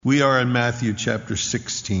We are in Matthew chapter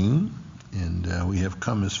 16, and we have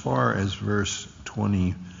come as far as verse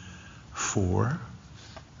 24.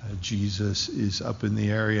 Jesus is up in the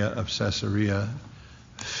area of Caesarea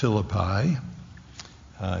Philippi.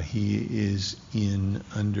 He is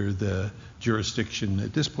under the jurisdiction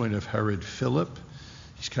at this point of Herod Philip.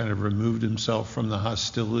 He's kind of removed himself from the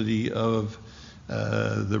hostility of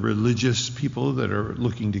the religious people that are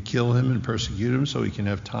looking to kill him and persecute him, so he can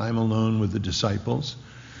have time alone with the disciples.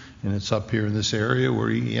 And it's up here in this area where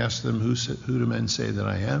he asks them, who do men say that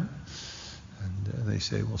I am? And they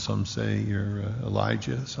say, well, some say you're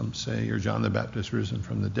Elijah. Some say you're John the Baptist risen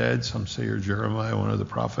from the dead. Some say you're Jeremiah, one of the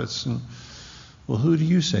prophets. And, well, who do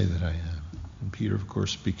you say that I am? And Peter, of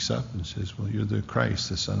course, speaks up and says, well, you're the Christ,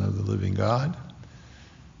 the Son of the living God.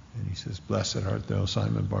 And he says, blessed art thou,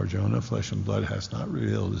 Simon Bar-Jonah, flesh and blood has not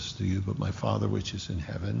revealed this to you, but my Father which is in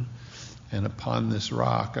heaven. And upon this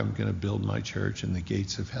rock I'm going to build my church, and the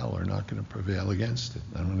gates of hell are not going to prevail against it.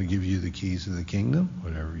 I'm going to give you the keys of the kingdom.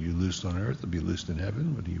 Whatever you loose on earth will be loosed in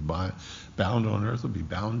heaven. What you bound on earth will be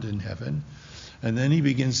bound in heaven. And then he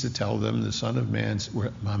begins to tell them, the Son of Man,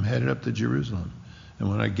 I'm headed up to Jerusalem. And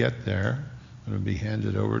when I get there, I'm going to be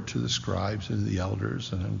handed over to the scribes and the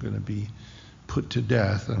elders, and I'm going to be put to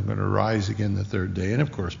death. I'm going to rise again the third day. And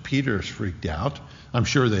of course, Peter's freaked out. I'm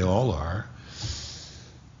sure they all are.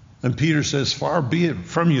 And Peter says, far be it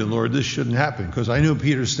from you, Lord, this shouldn't happen. Because I know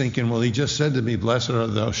Peter's thinking, well, he just said to me, blessed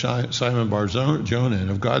art thou, Simon Bar-Jonah.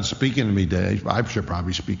 And if God's speaking to me today, I should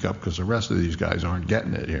probably speak up because the rest of these guys aren't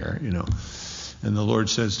getting it here, And the Lord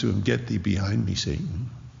says to him, get thee behind me,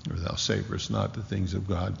 Satan. Or thou savorest not the things of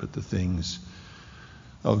God, but the things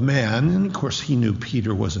of man. And of course, he knew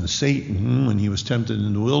Peter wasn't Satan. When he was tempted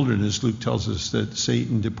in the wilderness, Luke tells us that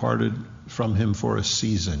Satan departed from him for a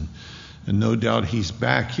season. And no doubt he's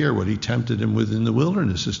back here. What he tempted him with in the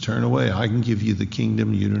wilderness is turn away. I can give you the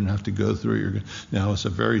kingdom. You don't have to go through it. Now it's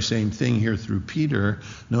the very same thing here through Peter.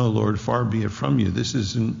 No, Lord, far be it from you. This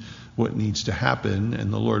isn't what needs to happen.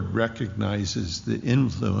 And the Lord recognizes the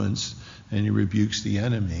influence, and he rebukes the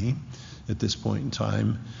enemy at this point in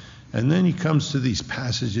time. And then he comes to these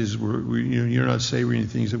passages where you're not savoring the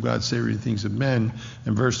things of God, savoring the things of men.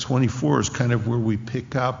 And verse 24 is kind of where we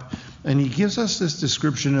pick up. And he gives us this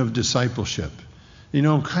description of discipleship.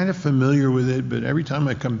 I'm kind of familiar with it, but every time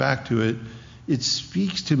I come back to it, it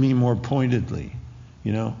speaks to me more pointedly.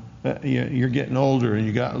 You're getting older and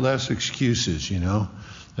you got less excuses,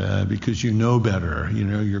 because you know better.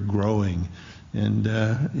 You're growing.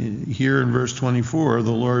 And here in verse 24,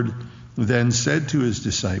 the Lord then said to his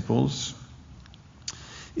disciples,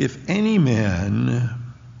 if any man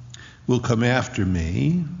will come after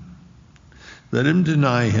me, let him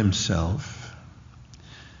deny himself,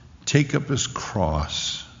 take up his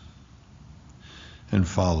cross, and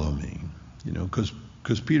follow me. Because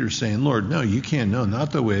Peter's saying, Lord, no, you can't. No,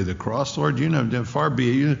 not the way of the cross, Lord. Far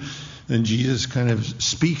be it. And Jesus kind of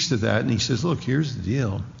speaks to that, and he says, look, here's the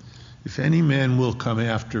deal. If any man will come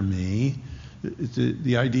after me,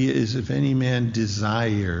 the idea is if any man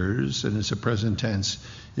desires, and it's a present tense,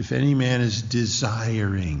 if any man is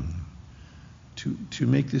desiring to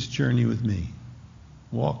make this journey with me,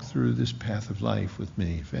 walk through this path of life with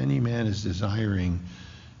me, if any man is desiring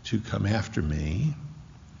to come after me,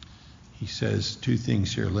 he says two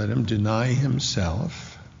things here. Let him deny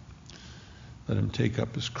himself, let him take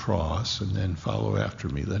up his cross, and then follow after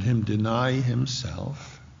me. Let him deny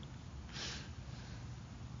himself.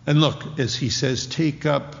 And look, as he says, take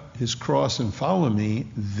up his cross and follow me,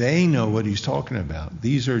 they know what he's talking about.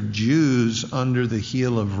 These are Jews under the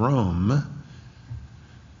heel of Rome.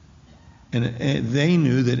 And they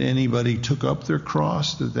knew that anybody took up their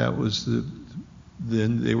cross, that was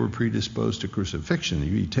then they were predisposed to crucifixion.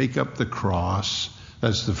 You take up the cross,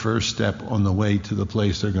 that's the first step on the way to the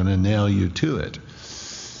place they're going to nail you to it.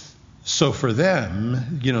 So for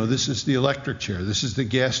them, this is the electric chair. This is the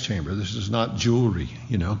gas chamber. This is not jewelry,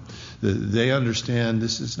 They understand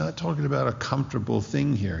this is not talking about a comfortable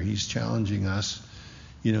thing here. He's challenging us,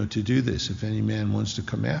 to do this. If any man wants to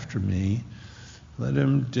come after me, let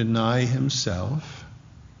him deny himself.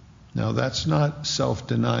 Now, that's not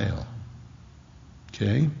self-denial,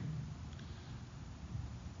 okay?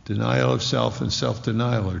 Denial of self and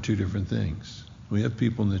self-denial are two different things. We have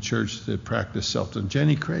people in the church that practice self-denial.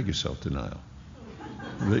 Jenny Craig is self-denial.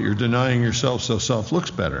 That you're denying yourself so self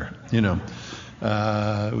looks better, We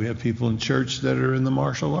have people in church that are in the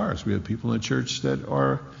martial arts. We have people in the church that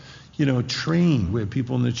are, trained. We have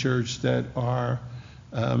people in the church that are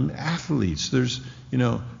athletes. There's,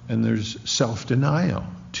 and there's self-denial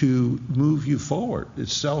to move you forward.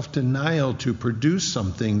 It's self-denial to produce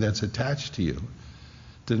something that's attached to you.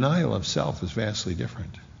 Denial of self is vastly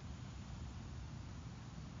different.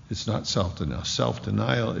 It's not self-denial.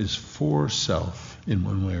 Self-denial is for self in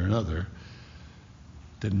one way or another.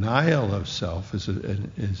 Denial of self is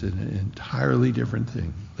an entirely different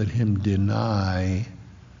thing. Let him deny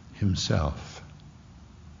himself.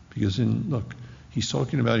 Because look, he's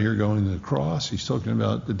talking about here going to the cross. He's talking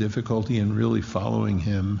about the difficulty in really following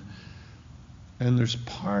him. And there's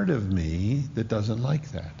part of me that doesn't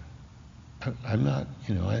like that. I'm not,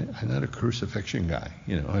 I'm not a crucifixion guy.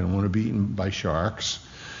 I don't want to be eaten by sharks.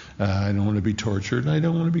 I don't want to be tortured. And I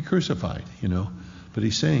don't want to be crucified, But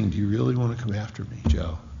he's saying, do you really want to come after me,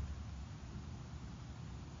 Joe?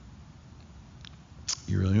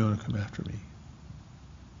 You really want to come after me?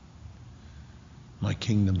 My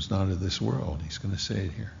kingdom's not of this world. He's going to say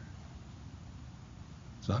it here.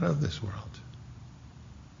 It's not of this world.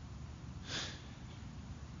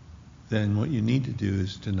 Then what you need to do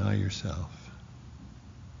is deny yourself.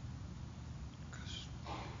 Because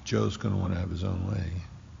Joe's going to want to have his own way.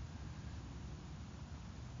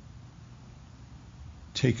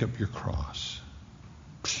 Take up your cross.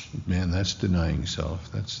 Man, that's denying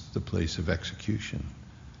self. That's the place of execution.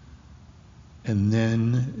 And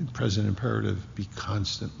then, present imperative,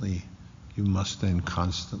 you must then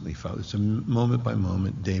constantly follow. It's a moment by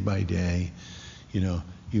moment, day by day.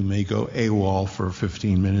 You may go AWOL for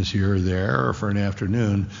 15 minutes here or there or for an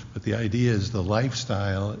afternoon, but the idea is the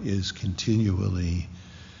lifestyle is continually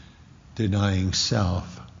denying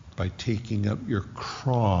self by taking up your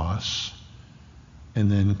cross and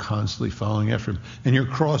then constantly following after him. And your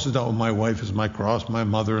cross is not, my wife is my cross, my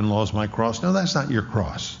mother-in-law is my cross. No, that's not your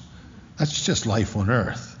cross. That's just life on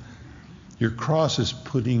earth. Your cross is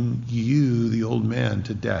putting you, the old man,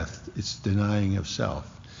 to death. It's denying of self.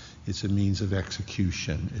 It's a means of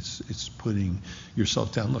execution. It's putting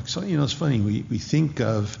yourself down. Look, so it's funny. We think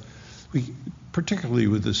of, particularly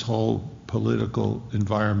with this whole political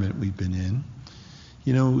environment we've been in,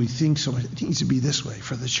 we think so much, it needs to be this way.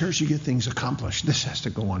 For the church to get things accomplished, this has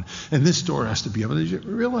to go on. And this door has to be open. Did you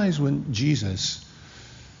realize when Jesus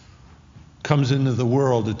comes into the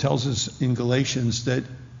world, it tells us in Galatians that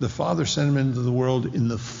the Father sent him into the world in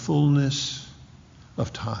the fullness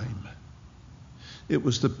of time. It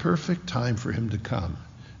was the perfect time for him to come.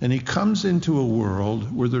 And he comes into a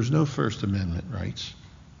world where there's no First Amendment rights.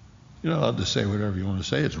 You're not allowed to say whatever you want to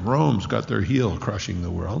say. It's Rome's got their heel crushing the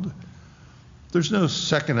world. There's no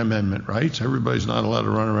Second Amendment rights. Everybody's not allowed to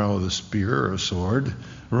run around with a spear or a sword.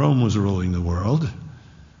 Rome was ruling the world.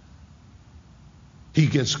 He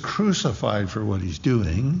gets crucified for what he's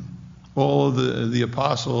doing. All of the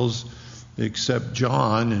apostles, except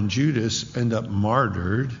John and Judas, end up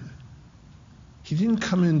martyred. He didn't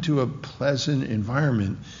come into a pleasant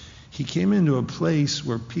environment. He came into a place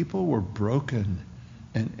where people were broken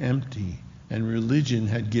and empty, and religion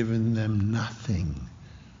had given them nothing.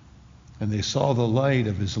 And they saw the light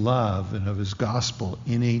of his love and of his gospel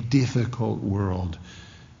in a difficult world,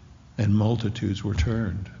 and multitudes were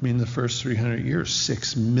turned. The first 300 years,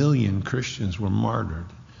 6 million Christians were martyred,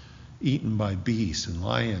 eaten by beasts and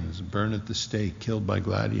lions, burned at the stake, killed by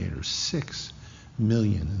gladiators. 6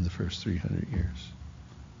 million in the first 300 years.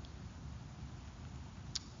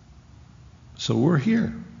 So we're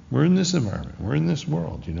here. We're in this environment. We're in this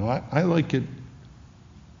world. I like it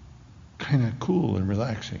kind of cool and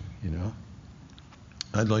relaxing,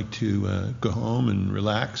 I'd like to go home and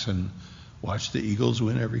relax and watch the Eagles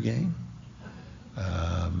win every game.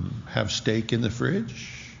 Have steak in the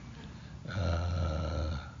fridge.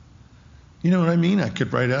 You know what I mean? I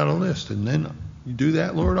could write out a list, and then you do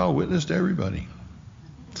that, Lord, I'll witness to everybody.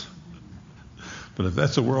 But if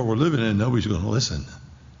that's the world we're living in, nobody's going to listen.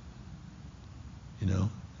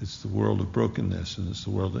 It's the world of brokenness, and it's the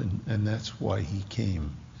world, and that's why he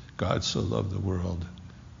came. God so loved the world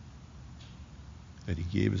that he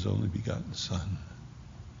gave his only begotten Son,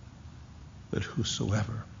 that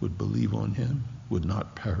whosoever would believe on him would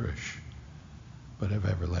not perish, but have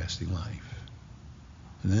everlasting life.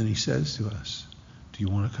 And then he says to us, do you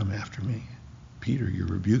want to come after me? Peter, you're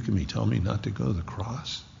rebuking me. Tell me not to go to the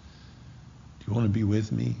cross. Do you want to be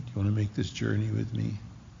with me? Do you want to make this journey with me?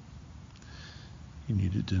 You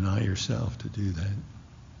need to deny yourself to do that.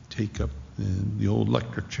 Take up the old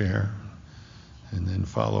electric chair and then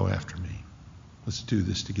follow after me. Let's do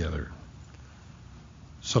this together.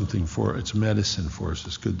 It's medicine for us.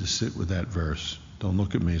 It's good to sit with that verse. Don't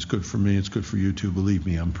look at me. It's good for me. It's good for you too. Believe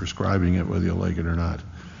me, I'm prescribing it whether you like it or not.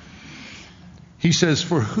 He says,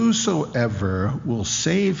 for whosoever will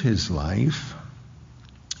save his life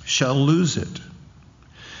shall lose it.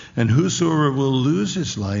 And whosoever will lose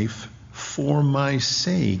his life for my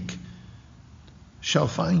sake shall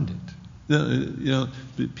find it.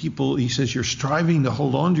 People, he says, you're striving to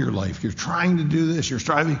hold on to your life. You're trying to do this. You're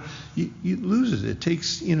striving. You lose it. It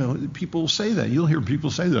takes, people say that. You'll hear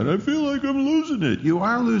people say that. I feel like I'm losing it. You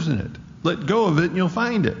are losing it. Let go of it and you'll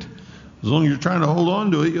find it. As long as you're trying to hold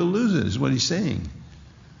on to it, you'll lose it, is what he's saying.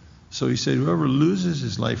 So he said, whoever loses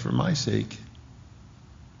his life for my sake,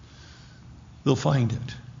 they'll find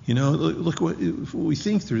it. Look what we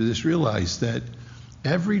think through this, realize that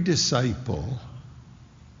every disciple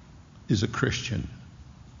is a Christian.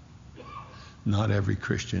 Not every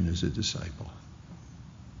Christian is a disciple.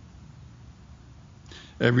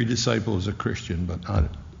 Every disciple is a Christian, but not.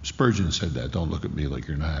 Spurgeon said that. Don't look at me like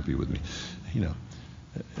you're not happy with me.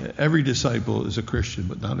 Every disciple is a Christian,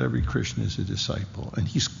 but not every Christian is a disciple. And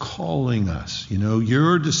he's calling us.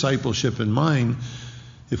 Your discipleship and mine,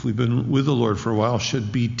 if we've been with the Lord for a while,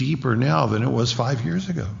 should be deeper now than it was 5 years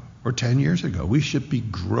ago or 10 years ago. We should be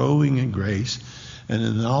growing in grace and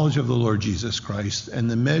in the knowledge of the Lord Jesus Christ, and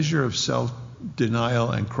the measure of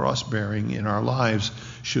self-denial and cross-bearing in our lives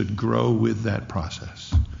should grow with that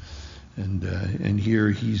process. And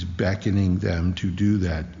here he's beckoning them to do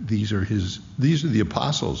that. These are the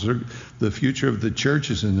apostles. The future of the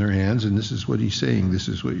church is in their hands, and this is what he's saying. This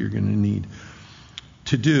is what you're going to need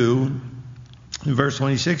to do. In verse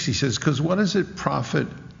 26, he says, because what does it profit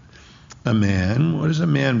a man? What is a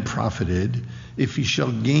man profited if he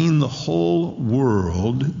shall gain the whole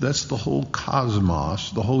world, that's the whole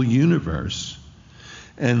cosmos, the whole universe,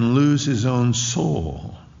 and lose his own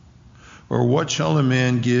soul? Or what shall a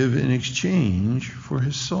man give in exchange for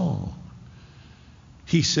his soul?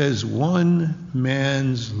 He says one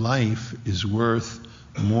man's life is worth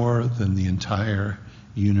more than the entire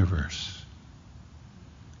universe.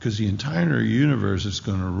 Because the entire universe is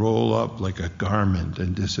going to roll up like a garment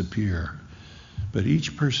and disappear. But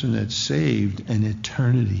each person that's saved, an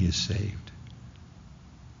eternity is saved.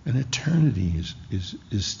 An eternity is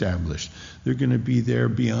established. They're going to be there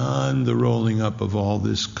beyond the rolling up of all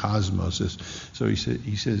this cosmos. So he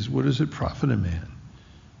says, what does it profit a man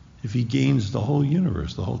if he gains the whole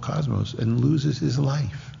universe, the whole cosmos, and loses his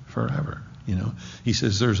life forever? He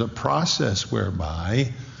says there's a process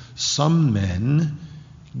whereby some men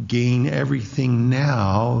gain everything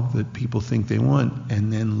now that people think they want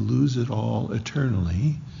and then lose it all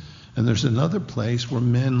eternally. And there's another place where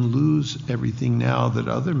men lose everything now that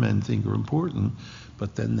other men think are important,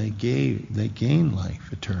 but then they gain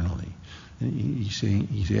life eternally. And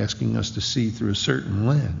he's asking us to see through a certain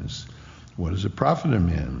lens. What does it profit a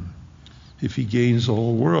man if he gains the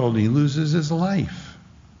whole world and he loses his life?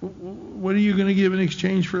 What are you going to give in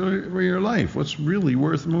exchange for your life? What's really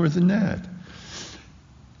worth more than that?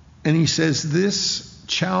 And he says this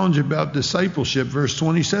challenge about discipleship, verse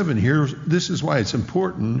 27 here, this is why it's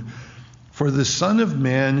important. For the Son of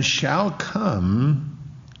Man shall come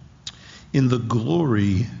in the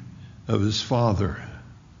glory of his Father.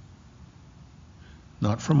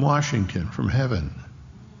 Not from Washington, from heaven.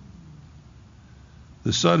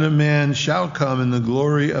 The Son of Man shall come in the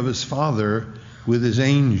glory of his Father with his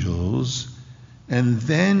angels, and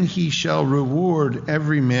then he shall reward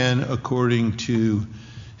every man according to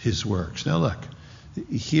his works. Now look,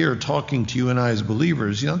 here talking to you and I as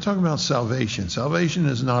believers, I'm talking about salvation. Salvation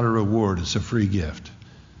is not a reward, it's a free gift.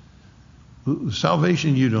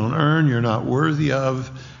 Salvation you don't earn, you're not worthy of,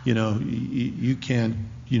 you can't,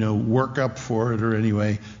 work up for it or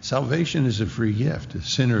anyway. Salvation is a free gift. A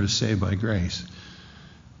sinner is saved by grace.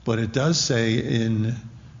 But it does say in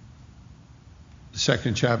the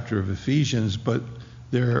 2nd chapter of Ephesians, but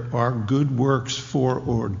there are good works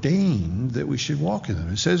foreordained that we should walk in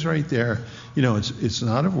them. It says right there, it's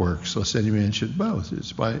not of works, lest any man should boast.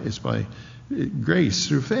 It's by grace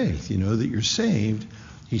through faith, that you're saved.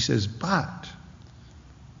 He says, but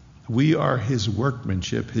we are his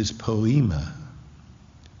workmanship, his poema,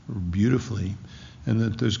 beautifully, and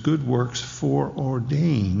that there's good works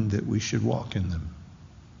foreordained that we should walk in them.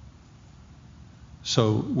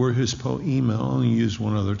 So we're his poema. I'll only use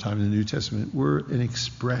one other time in the New Testament. We're an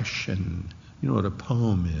expression. You know what a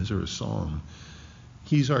poem is, or a song.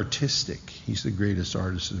 He's artistic. He's the greatest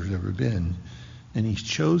artist there's ever been. And he's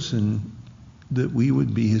chosen that we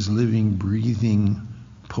would be his living, breathing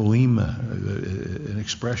poema, an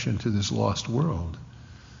expression to this lost world.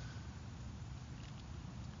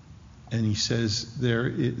 And he says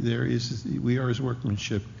we are his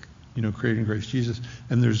workmanship, created in Christ Jesus.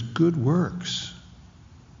 And there's good works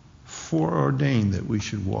foreordained that we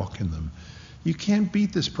should walk in them. You can't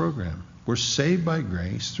beat this program. We're saved by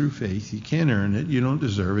grace through faith. You can't earn it. You don't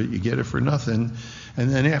deserve it. You get it for nothing. And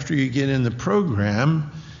then after you get in the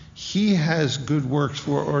program, he has good works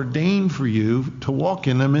foreordained for you to walk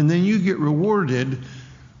in them, and then you get rewarded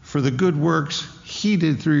for the good works he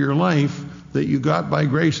did through your life that you got by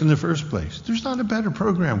grace in the first place. There's not a better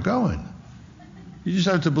program going. You just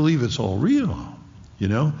have to believe it's all real. You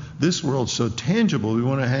know, this world's so tangible, we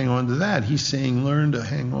want to hang on to that. He's saying learn to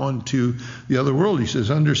hang on to the other world. He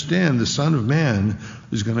says, understand the Son of Man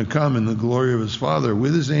is going to come in the glory of his Father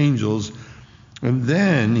with his angels, and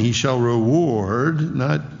then he shall reward,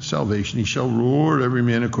 not salvation, he shall reward every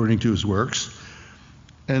man according to his works.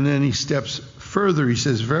 And then he steps further. He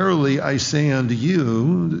says, verily I say unto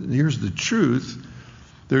you, here's the truth,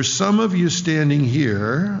 there's some of you standing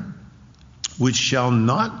here which shall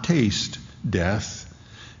not taste death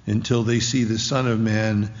until they see the Son of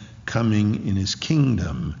Man coming in his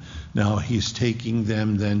kingdom. Now he's taking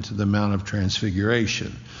them then to the Mount of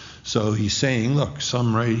Transfiguration. So he's saying, look,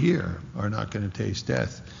 some right here are not going to taste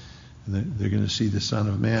death. They're going to see the Son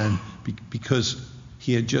of Man because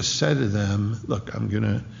he had just said to them, look, I'm going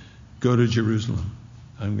to go to Jerusalem.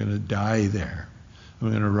 I'm going to die there. I'm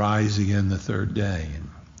going to rise again the third day. And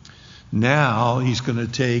now he's going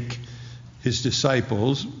to take his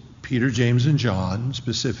disciples, Peter, James, and John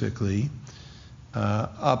specifically,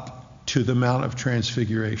 up to the Mount of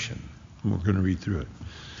Transfiguration. And we're going to read through it.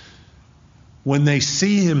 When they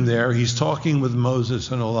see him there, he's talking with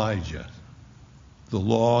Moses and Elijah, the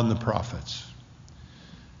law and the prophets.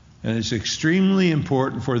 And it's extremely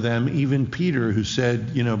important for them, even Peter, who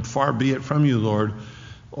said, you know, far be it from you, Lord.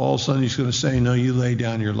 All of a sudden he's going to say, no, you lay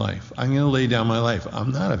down your life. I'm going to lay down my life.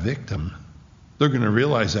 I'm not a victim. They're going to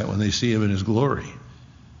realize that when they see him in his glory.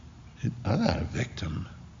 I'm not a victim.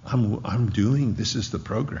 I'm doing, this is the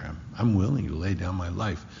program. I'm willing to lay down my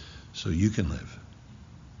life so you can live.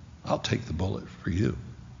 I'll take the bullet for you.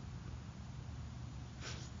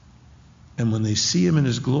 And when they see him in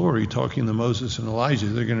his glory, talking to Moses and Elijah,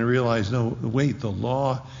 they're going to realize, no, wait, the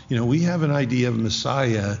law, you know, we have an idea of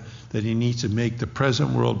Messiah that he needs to make the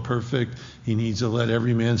present world perfect. He needs to let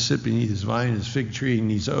every man sit beneath his vine and his fig tree. He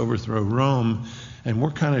needs to overthrow Rome. And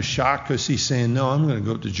we're kind of shocked because he's saying, no, I'm going to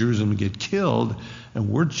go up to Jerusalem and get killed. And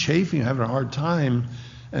we're chafing, having a hard time.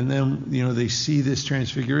 And then, you know, they see this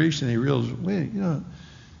transfiguration. They realize, wait, you know,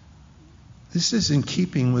 this is in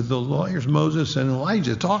keeping with the law. Here's Moses and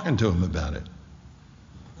Elijah talking to him about it.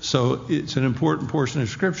 So it's an important portion of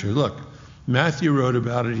Scripture. Look, Matthew wrote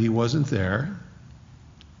about it. He wasn't there.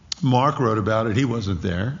 Mark wrote about it. He wasn't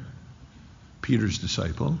there. Peter's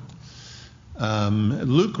disciple.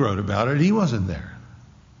 Luke wrote about it. He wasn't there.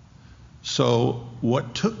 So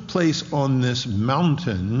what took place on this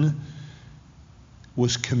mountain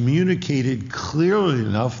was communicated clearly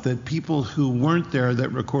enough that people who weren't there that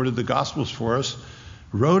recorded the Gospels for us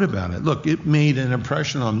wrote about it. Look, it made an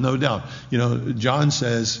impression on them, no doubt. You know, John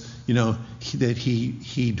says, you know, that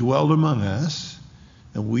he dwelled among us,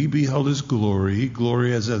 and we beheld his glory,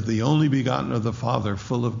 glory as of the only begotten of the Father,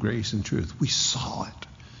 full of grace and truth. We saw it.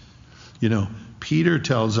 You know, Peter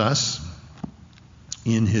tells us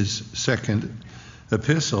in his second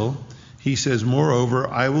epistle, he says, moreover,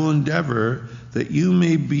 I will endeavor that you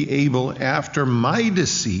may be able after my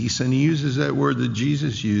decease, and he uses that word that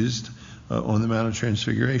Jesus used on the Mount of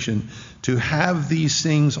Transfiguration, to have these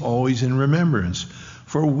things always in remembrance.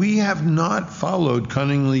 For we have not followed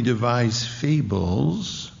cunningly devised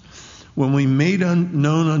fables when we made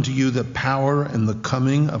known unto you the power and the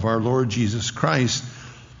coming of our Lord Jesus Christ,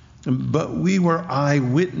 but we were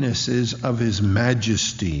eyewitnesses of his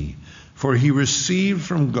majesty. For he received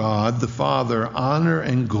from God the Father honor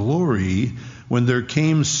and glory when there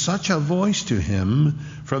came such a voice to him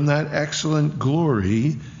from that excellent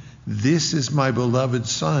glory, this is my beloved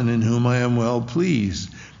Son in whom I am well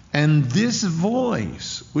pleased. And this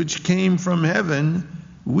voice which came from heaven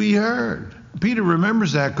we heard. Peter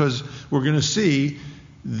remembers that because we're going to see,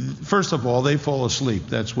 first of all, they fall asleep.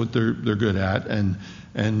 That's what they're good at. And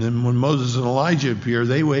then when Moses and Elijah appear,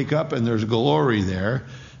 they wake up and there's glory there.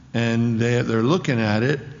 And they're looking at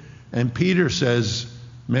it. And Peter says,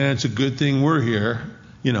 man, it's a good thing we're here.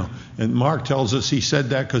 You know, and Mark tells us he said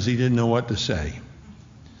that because he didn't know what to say.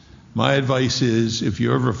 My advice is, if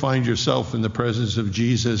you ever find yourself in the presence of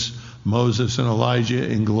Jesus, Moses, and Elijah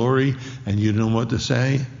in glory, and you don't know what to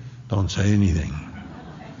say, don't say anything.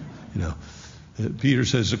 You know, Peter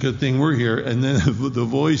says, it's a good thing we're here. And then the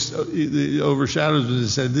voice overshadows it and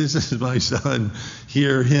said, this is my Son,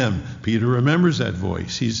 hear him. Peter remembers that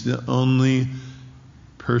voice. He's the only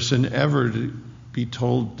person ever to be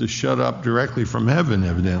told to shut up directly from heaven,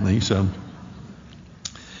 evidently. So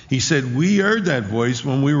he said, we heard that voice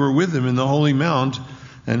when we were with him in the Holy Mount,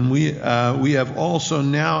 and we have also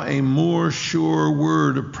now a more sure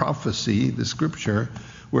word of prophecy, the Scripture,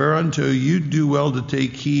 whereunto you do well to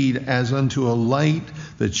take heed as unto a light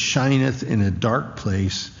that shineth in a dark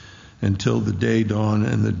place, until the day dawn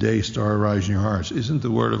and the day star arise in your hearts. Isn't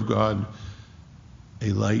the Word of God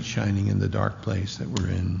a light shining in the dark place that we're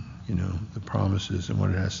in? You know, the promises and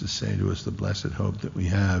what it has to say to us, the blessed hope that we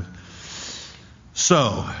have.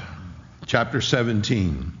 So, chapter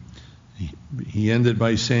 17. He ended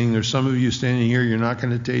by saying, there's some of you standing here, you're not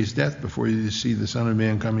going to taste death before you see the Son of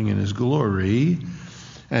Man coming in his glory.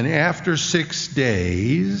 And after 6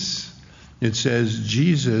 days, it says,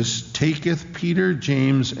 Jesus taketh Peter,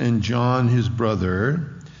 James, and John his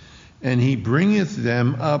brother, and he bringeth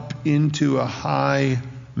them up into a high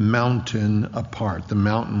mountain apart. The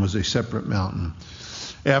mountain was a separate mountain.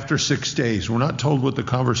 After 6 days, we're not told what the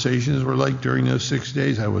conversations were like during those 6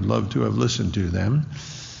 days. I would love to have listened to them.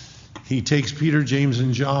 He takes Peter, James,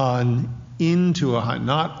 and John into a high,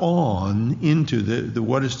 not on, into the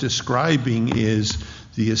what it's describing is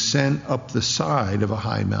the ascent up the side of a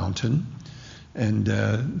high mountain.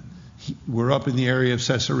 And we're up in the area of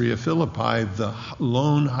Caesarea Philippi. The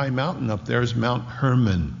lone high mountain up there is Mount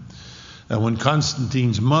Hermon. When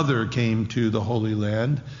Constantine's mother came to the Holy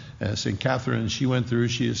Land, St. Catherine, she went through,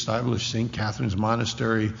 she established St. Catherine's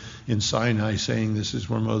Monastery in Sinai, saying this is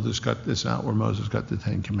where Moses got this out, where Moses got the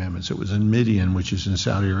Ten Commandments. It was in Midian, which is in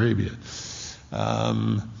Saudi Arabia.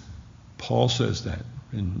 Paul says that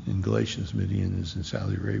in Galatians, Midian is in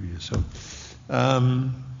Saudi Arabia. So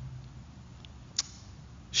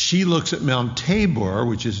she looks at Mount Tabor,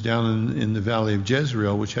 which is down in the valley of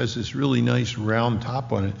Jezreel, which has this really nice round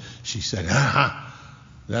top on it. She said,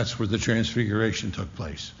 that's where the transfiguration took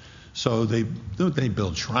place. So they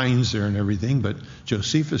built shrines there and everything, but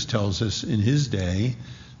Josephus tells us in his day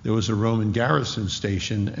there was a Roman garrison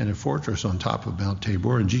station and a fortress on top of Mount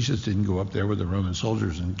Tabor, and Jesus didn't go up there with the Roman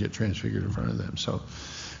soldiers and get transfigured in front of them. So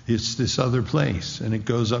it's this other place, and it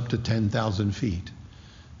goes up to 10,000 feet.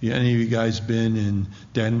 Any of you guys been in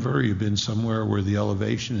Denver? You've been somewhere where the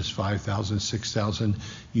elevation is 5,000, 6,000,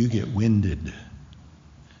 you get winded.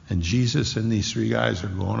 And Jesus and these three guys are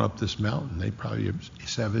going up this mountain. They probably are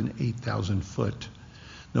 7,000, 8,000 foot.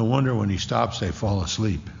 No wonder when he stops, they fall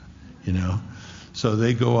asleep, you know. So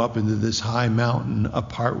they go up into this high mountain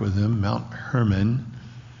apart with him, Mount Hermon.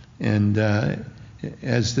 And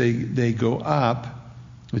as they go up,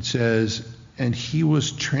 it says, and he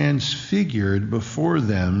was transfigured before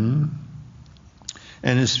them,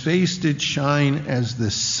 and his face did shine as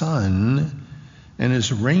the sun, and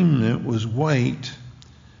his raiment was white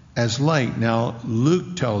as light. Now,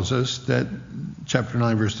 Luke tells us that, chapter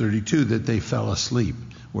 9, verse 32, that they fell asleep.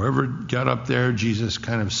 Wherever it got up there, Jesus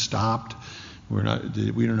kind of stopped. We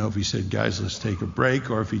don't know if he said, guys, let's take a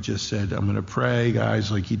break, or if he just said, I'm going to pray,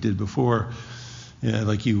 guys, like he did before,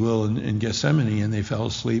 like he will in Gethsemane, and they fell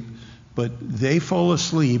asleep. But they fall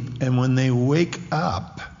asleep, and when they wake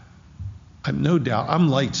up, no doubt, I'm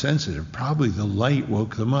light sensitive, probably the light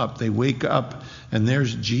woke them up. They wake up, and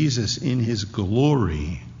there's Jesus in his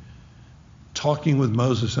glory, talking with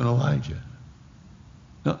Moses and Elijah.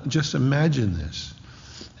 Now, just imagine this.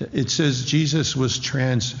 It says Jesus was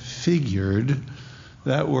transfigured.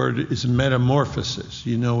 That word is metamorphosis.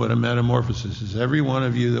 You know what a metamorphosis is. Every one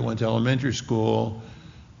of you that went to elementary school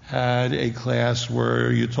had a class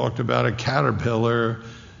where you talked about a caterpillar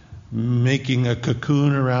making a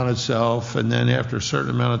cocoon around itself, and then after a certain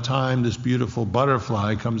amount of time, this beautiful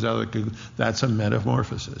butterfly comes out of the cocoon. That's a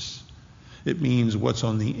metamorphosis. It means what's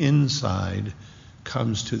on the inside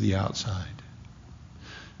comes to the outside.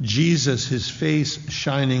 Jesus, his face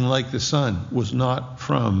shining like the sun, was not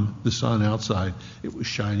from the sun outside. It was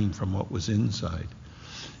shining from what was inside.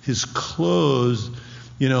 His clothes,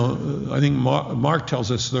 I think Mark tells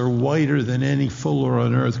us they're whiter than any fuller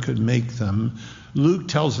on earth could make them. Luke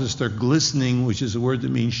tells us they're glistening, which is a word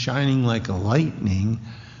that means shining like a lightning.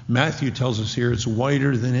 Matthew tells us here it's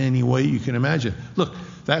whiter than any white you can imagine. Look,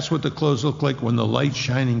 that's what the clothes look like when the light's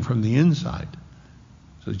shining from the inside.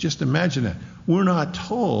 So just imagine that. We're not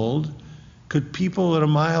told, could people at a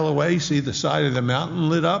mile away see the side of the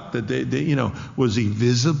mountain lit up? That they was he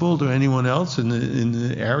visible to anyone else in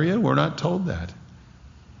the area? We're not told that.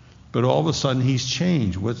 But all of a sudden he's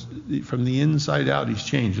changed. From the inside out, he's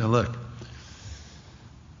changed. Now look,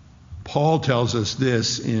 Paul tells us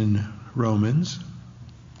this in Romans.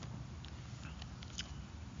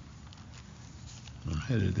 I'm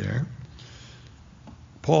headed there.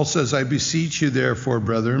 Paul says, I beseech you therefore,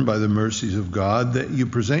 brethren, by the mercies of God, that you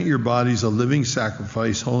present your bodies a living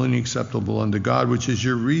sacrifice, holy and acceptable unto God, which is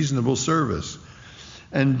your reasonable service.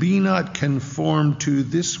 And be not conformed to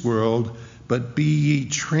this world, but be ye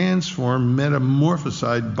transformed,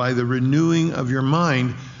 metamorphosed by the renewing of your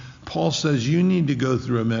mind. Paul says you need to go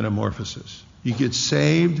through a metamorphosis. You get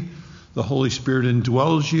saved, the Holy Spirit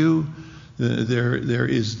indwells you, There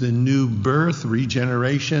is the new birth,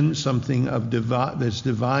 regeneration, something of that's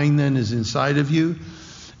divine then is inside of you,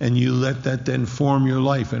 and you let that then form your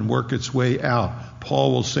life and work its way out.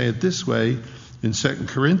 Paul will say it this way in 2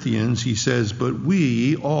 Corinthians. He says, "But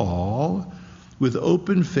we all, with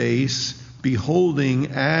open face, beholding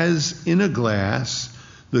as in a glass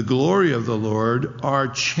the glory of the Lord, are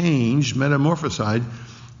changed," metamorphosized,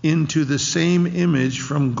 "into the same image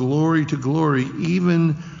from glory to glory,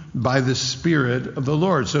 even by the Spirit of the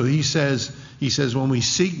Lord." So he says when we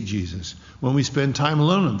seek Jesus, when we spend time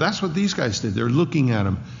alone with him, that's what these guys did. They're looking at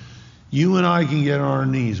him. You and I can get on our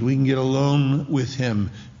knees. We can get alone with him.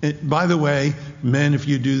 By the way, men, if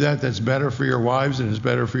you do that, that's better for your wives and it's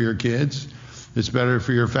better for your kids. It's better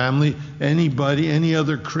for your family. Anybody, any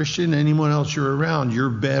other Christian, anyone else you're around, you're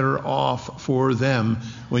better off for them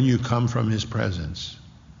when you come from his presence.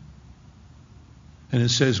 And it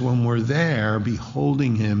says when we're there,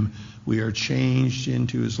 beholding him, we are changed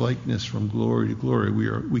into his likeness from glory to glory.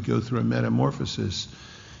 We go through a metamorphosis.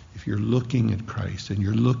 If you're looking at Christ and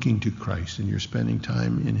you're looking to Christ and you're spending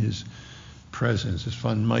time in his presence. It's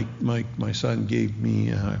fun. Mike, my son, gave me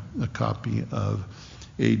a copy of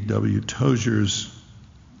A.W. Tozer's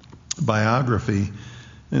biography,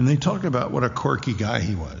 and they talk about what a quirky guy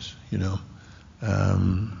he was,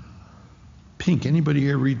 Pink. Anybody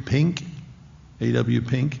here read Pink? A.W.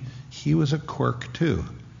 Pink? He was a quirk too.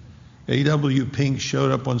 A.W. Pink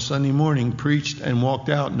showed up on Sunday morning, preached, and walked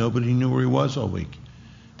out. Nobody knew where he was all week.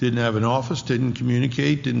 Didn't have an office, didn't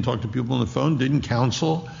communicate, didn't talk to people on the phone, didn't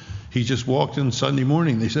counsel. He just walked in Sunday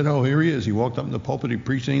morning. They said, "Oh, here he is." He walked up in the pulpit, he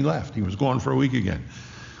preached, and he left. He was gone for a week again.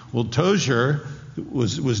 Well, Tozer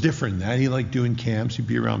was different than that. He liked doing camps. He'd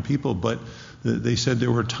be around people. But they said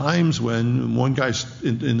there were times when one guy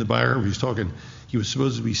in the biography was talking, he was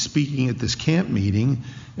supposed to be speaking at this camp meeting,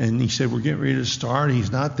 and he said, "We're getting ready to start." And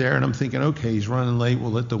he's not there, and I'm thinking, okay, he's running late.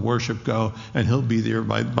 We'll let the worship go, and he'll be there.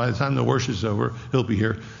 By the time the worship's over, he'll be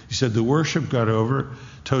here. He said the worship got over.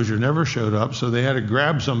 Tozer never showed up, so they had to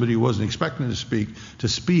grab somebody who wasn't expecting to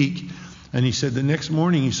speak. And he said the next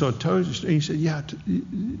morning he saw Tozer, and he said, "Yeah,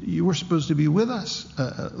 you were supposed to be with us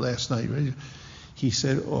last night, right?" He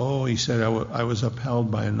said, I was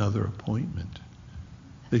upheld by another appointment.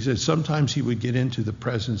 They said sometimes he would get into the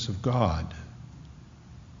presence of God,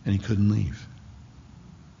 and he couldn't leave.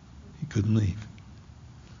 He couldn't leave.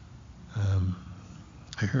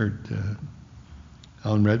 I heard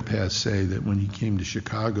Alan Redpath say that when he came to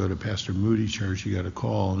Chicago to Pastor Moody Church, he got a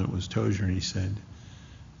call, and it was Tozer, and he said,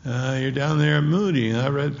 "You're down there at Moody,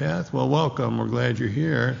 huh, Redpath? Well, welcome. We're glad you're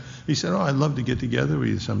here." He said, "Oh, I'd love to get together with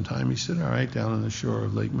you sometime." He said, "All right, down on the shore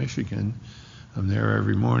of Lake Michigan. I'm there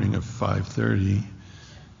every morning at 5:30.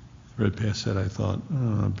 Redpath said, "I thought,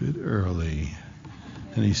 a bit early."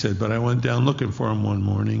 And he said, "But I went down looking for him one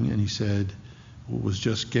morning," and he said, "It was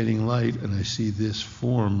just getting light, and I see this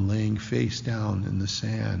form laying face down in the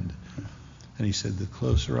sand." And he said, "The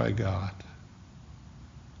closer I got,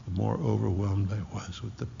 the more overwhelmed I was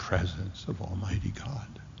with the presence of Almighty God."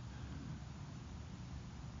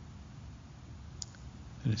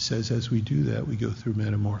 And it says as we do that, we go through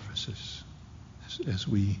metamorphosis. As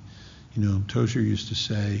we, Tozer used to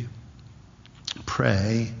say,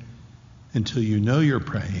 pray until you know you're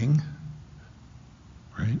praying,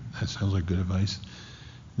 right? That sounds like good advice.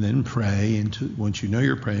 Then pray once you know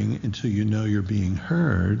you're praying, until you know you're being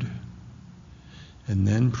heard, and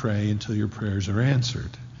then pray until your prayers are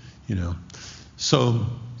answered. So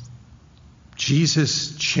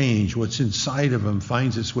Jesus changed. What's inside of him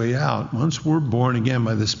finds its way out. Once we're born again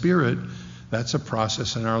by the Spirit, that's a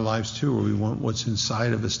process in our lives too, where we want what's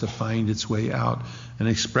inside of us to find its way out and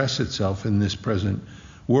express itself in this present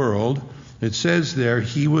world. It says there,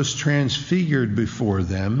 he was transfigured before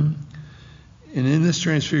them, and in this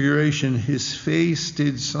transfiguration, his face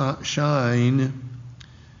did shine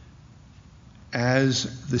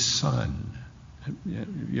as the sun.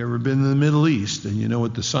 You ever been in the Middle East and you know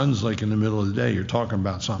what the sun's like in the middle of the day? You're talking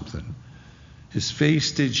about something. His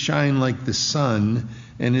face did shine like the sun,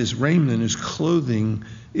 and his raiment, his clothing,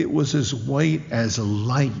 it was as white as a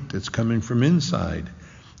light that's coming from inside.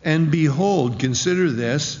 And behold, consider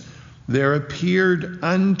this, there appeared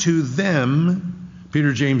unto them,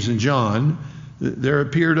 Peter, James, and John, there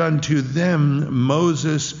appeared unto them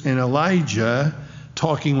Moses and Elijah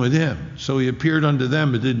talking with him. So he appeared unto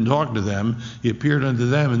them but didn't talk to them. He appeared unto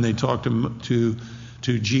them and they talked to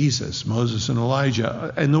Jesus, Moses and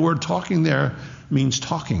Elijah. And the word talking there means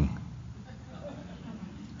talking.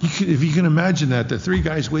 If you can imagine that, the three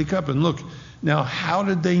guys wake up and look. Now, how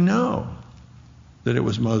did they know that it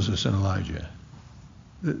was Moses and Elijah?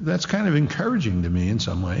 That's kind of encouraging to me in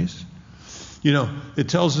some ways. It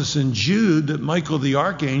tells us in Jude that Michael the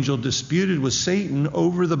archangel disputed with Satan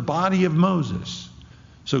over the body of Moses.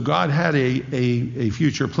 So God had a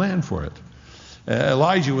future plan for it.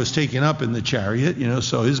 Elijah was taken up in the chariot,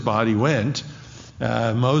 so his body went.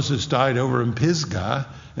 Moses died over in Pisgah,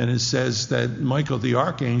 and it says that Michael the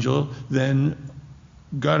archangel then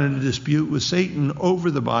got in a dispute with Satan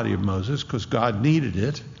over the body of Moses because God needed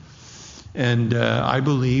it. And I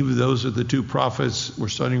believe those are the two prophets. We're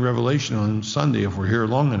studying Revelation on Sunday, if we're here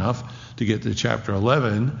long enough to get to chapter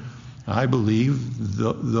 11. I believe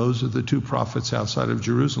those are the two prophets outside of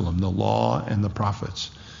Jerusalem, the law and the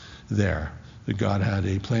prophets there, that God had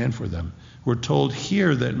a plan for them. We're told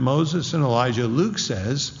here that Moses and Elijah, Luke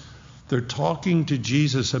says, they're talking to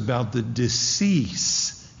Jesus about the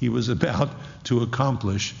decease he was about to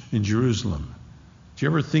accomplish in Jerusalem. Do you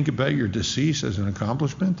ever think about your decease as an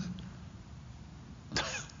accomplishment?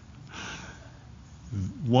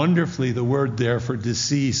 Wonderfully, the word there for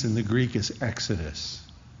decease in the Greek is exodus.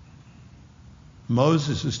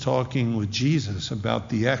 Moses is talking with Jesus about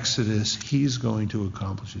the exodus he's going to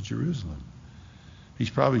accomplish at Jerusalem. He's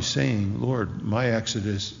probably saying, Lord, my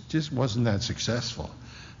exodus just wasn't that successful.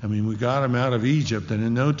 I mean, we got them out of Egypt, and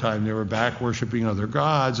in no time they were back worshiping other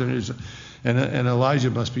gods. And Elijah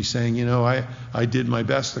must be saying, I did my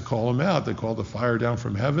best to call them out. They called the fire down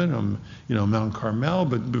from heaven on, Mount Carmel.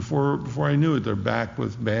 But before I knew it, they're back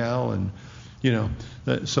with Baal. And,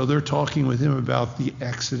 so they're talking with him about the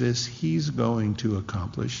exodus he's going to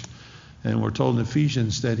accomplish. And we're told in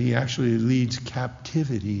Ephesians that he actually leads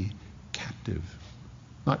captivity captive.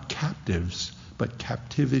 Not captives, but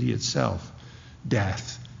captivity itself.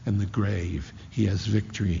 Death and the grave. He has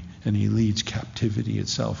victory, and he leads captivity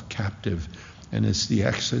itself captive. And it's the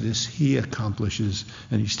exodus he accomplishes,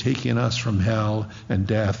 and he's taking us from hell and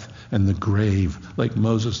death and the grave, like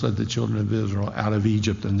Moses led the children of Israel out of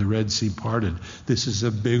Egypt and the Red Sea parted. This is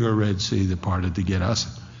a bigger Red Sea that parted to get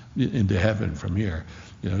us into heaven from here.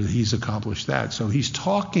 He's accomplished that. So he's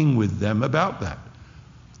talking with them about that.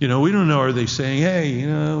 We don't know, are they saying, hey,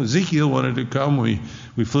 Ezekiel wanted to come, we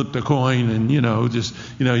flipped a coin, and, you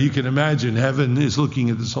can imagine heaven is looking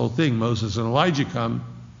at this whole thing. Moses and Elijah come.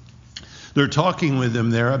 They're talking with him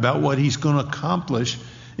there about what he's going to accomplish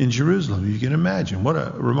in Jerusalem. You can imagine. What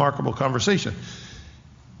a remarkable conversation.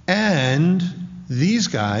 And these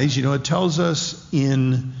guys, it tells us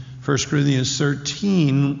in 1 Corinthians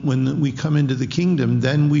 13, when we come into the kingdom,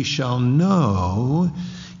 then we shall know,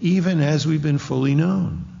 even as we've been fully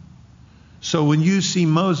known. So when you see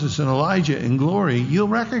Moses and Elijah in glory, you'll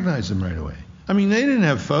recognize them right away. I mean, they didn't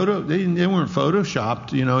have they weren't photoshopped.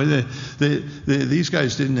 These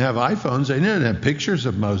guys didn't have iPhones. They didn't have pictures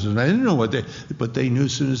of Moses. And I didn't know but they knew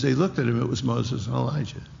as soon as they looked at him, it was Moses and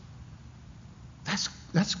Elijah.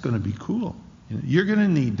 That's going to be cool. You're going to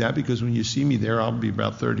need that, because when you see me there, I'll be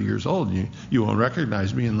about 30 years old. And you won't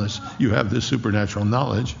recognize me unless you have this supernatural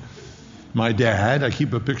knowledge. My dad, I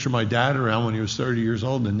keep a picture of my dad around when he was 30 years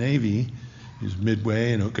old in the Navy. He's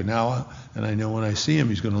Midway in Okinawa, and I know when I see him,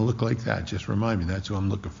 he's going to look like that. Just remind me, that's who I'm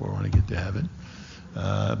looking for when I get to heaven.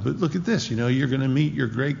 But look at this, you're going to meet your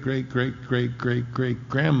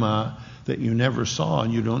great-great-great-great-great-grandma that you never saw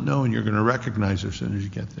and you don't know, and you're going to recognize her as soon as you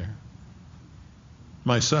get there.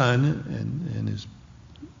 My son and his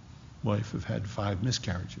wife have had 5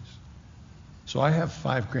 miscarriages. So I have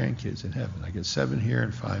 5 grandkids in heaven. I get 7 here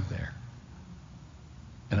and 5 there.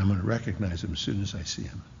 And I'm going to recognize them as soon as I see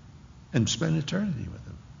them and spend eternity with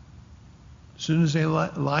them. As soon as they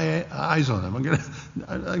lay eyes on them, I'm going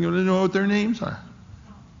to know what their names are.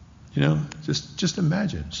 Just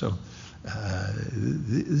imagine. So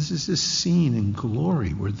this is this scene in glory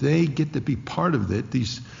where they get to be part of it,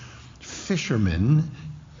 these fishermen,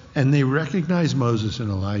 and they recognize Moses and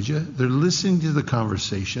Elijah. They're listening to the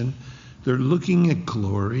conversation. They're looking at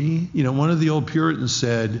glory. One of the old Puritans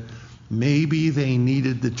said, maybe they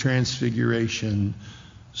needed the transfiguration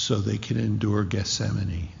so they could endure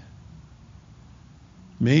Gethsemane.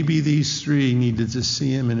 Maybe these 3 needed to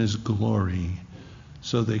see him in his glory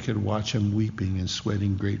so they could watch him weeping and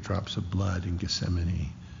sweating great drops of blood in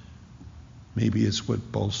Gethsemane. Maybe it's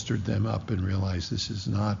what bolstered them up and realized this is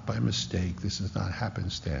not by mistake, this is not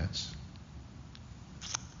happenstance.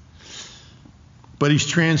 But he's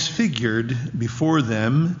transfigured before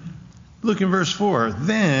them. Look in verse 4.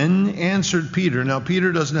 Then answered Peter. Now,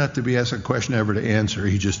 Peter doesn't have to be asked a question ever to answer.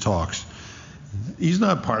 He just talks. He's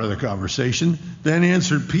not part of the conversation. Then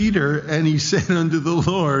answered Peter, and he said unto the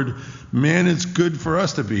Lord, man, it's good for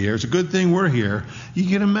us to be here. It's a good thing we're here. You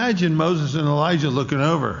can imagine Moses and Elijah looking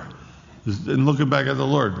over and looking back at the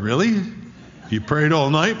Lord. Really? You prayed all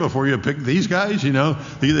night before you picked these guys, you know?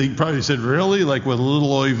 He probably said, really? Like with a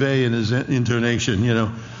little oy vey in his intonation, you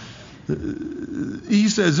know? He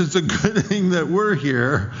says it's a good thing that we're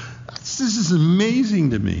here. This is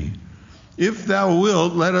amazing to me. If thou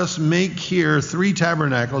wilt, let us make here 3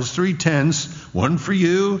 tabernacles, 3 tents, one for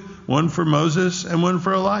you, one for Moses, and one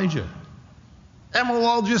for Elijah. And we'll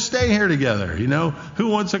all just stay here together, you know. Who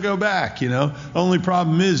wants to go back, you know? Only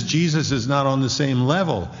problem is Jesus is not on the same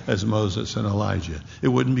level as Moses and Elijah. It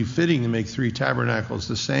wouldn't be fitting to make 3 tabernacles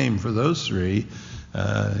the same for those 3,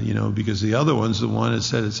 you know, because the other one's the one that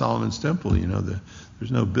said at Solomon's temple, you know,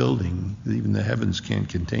 there's no building. Even the heavens can't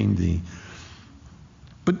contain thee.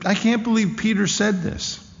 But I can't believe Peter said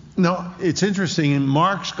this. No, it's interesting in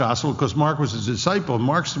Mark's gospel, because Mark was his disciple.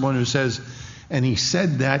 Mark's the one who says, and he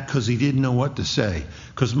said that because he didn't know what to say.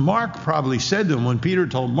 Because Mark probably said to him, when Peter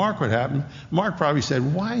told Mark what happened, Mark probably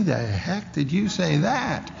said, why the heck did you say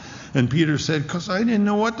that? And Peter said, because I didn't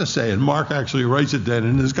know what to say. And Mark actually writes it then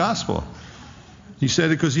in his gospel. He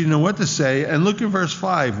said it because he didn't know what to say. And look at verse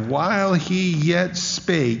 5. While he yet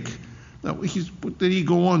spake, now, did he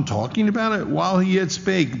go on talking about it? While he yet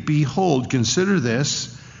spake, behold, consider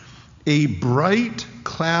this, a bright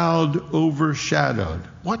cloud overshadowed.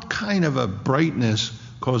 What kind of a brightness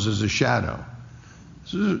causes a shadow?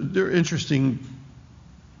 So there are interesting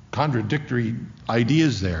contradictory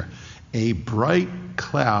ideas there. A bright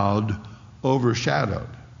cloud overshadowed.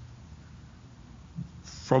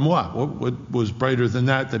 From what? What was brighter than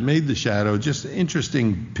that made the shadow? Just an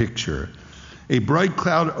interesting picture. A bright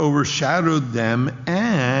cloud overshadowed them,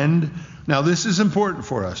 and now this is important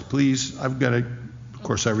for us. Please, I've got to, of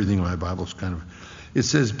course, everything in my Bible is kind of, it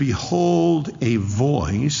says, behold a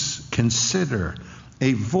voice, consider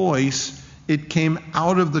a voice, it came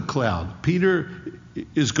out of the cloud. Peter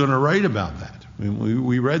is going to write about that. I mean,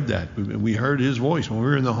 we read that. We heard his voice when we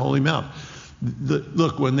were in the Holy Mount.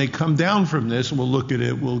 Look, when they come down from this, and we'll look at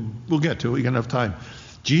it, we'll get to it, we got enough time.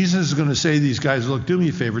 Jesus is going to say to these guys, look, do me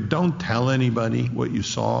a favor, don't tell anybody what you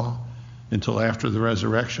saw until after the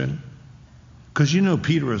resurrection. Because you know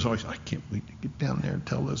Peter was always, I can't wait to get down there and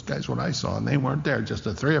tell those guys what I saw. And they weren't there, just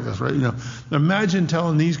the 3 of us, right? You know, imagine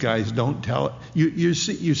telling these guys, don't tell. You're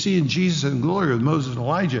seeing Jesus in glory with Moses and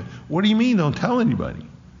Elijah. What do you mean, don't tell anybody?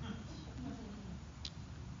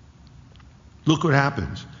 Look what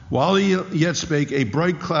happens. While he yet spake, a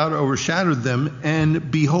bright cloud overshadowed them,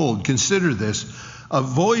 and behold, consider this, a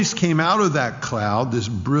voice came out of that cloud, this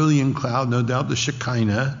brilliant cloud, no doubt the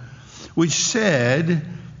Shekinah, which said,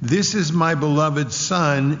 this is my beloved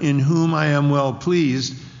Son, in whom I am well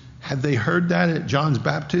pleased. Had they heard that at John's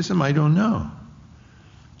baptism? I don't know.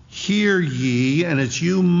 Hear ye, and it's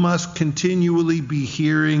you must continually be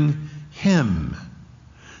hearing him.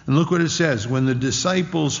 And look what it says. When the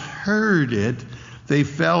disciples heard it, they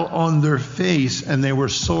fell on their face and they were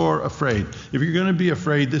sore afraid. If you're going to be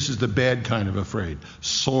afraid, this is the bad kind of afraid.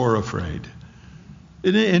 Sore afraid.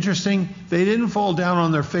 Isn't it interesting? They didn't fall down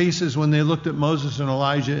on their faces when they looked at Moses and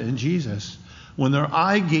Elijah and Jesus. When their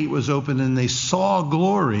eye gate was open and they saw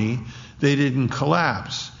glory, they didn't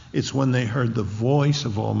collapse. It's when they heard the voice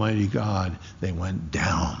of Almighty God, they went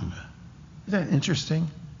down. Isn't that interesting?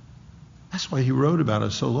 That's why he wrote about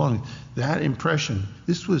it so long. That impression,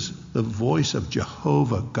 this was the voice of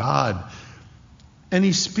Jehovah God. And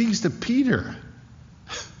he speaks to Peter.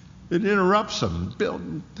 It interrupts him.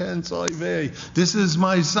 Build tents, this is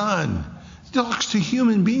my son. He talks to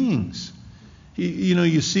human beings.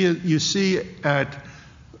 You see at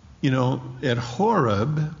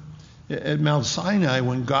Horeb, at Mount Sinai,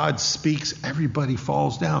 when God speaks, everybody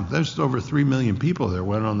falls down. There's over 3 million people there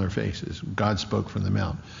went on their faces. God spoke from the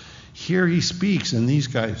mount. Here he speaks, and these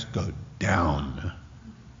guys go down.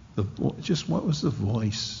 What was the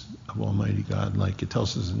voice of Almighty God like? It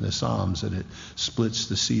tells us in the Psalms that it splits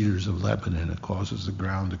the cedars of Lebanon. It causes the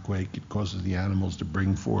ground to quake. It causes the animals to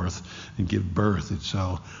bring forth and give birth. It's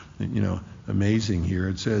so, amazing here.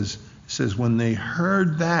 It says when they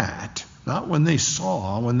heard that, not when they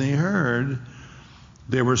saw, when they heard,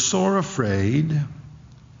 they were sore afraid.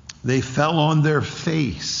 They fell on their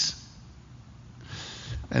face.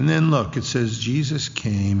 And then look, it says Jesus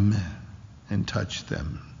came and touched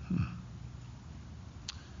them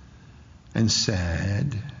and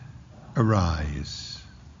said, arise,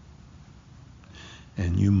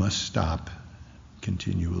 and you must stop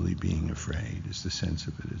continually being afraid, is the sense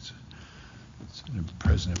of it. It's a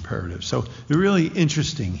present imperative. So they're really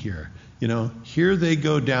interesting here. Here they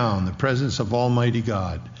go down, the presence of Almighty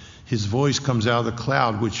God. His voice comes out of the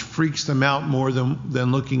cloud, which freaks them out more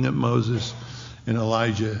than looking at Moses and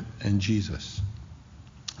Elijah and Jesus.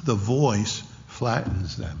 The voice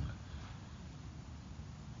flattens them.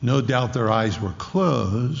 No doubt their eyes were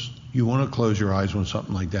closed. You want to close your eyes when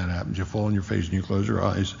something like that happens. You fall on your face and you close your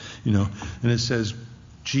eyes, And it says,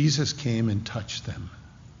 Jesus came and touched them.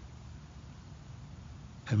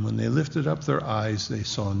 And when they lifted up their eyes, they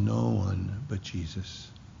saw no one but Jesus.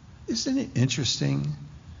 Isn't it interesting?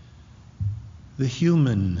 The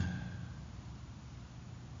human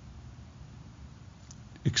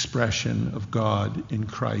expression of God in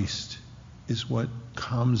Christ is what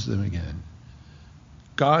calms them again.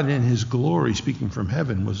 God in his glory, speaking from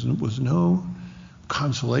heaven, was no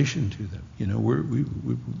consolation to them.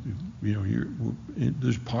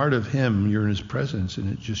 There's part of him, you're in his presence,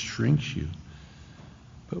 and it just shrinks you.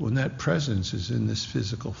 But when that presence is in this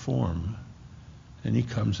physical form, and he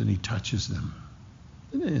comes and he touches them.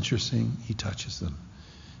 Isn't it interesting? He touches them,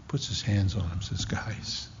 puts his hands on them, says,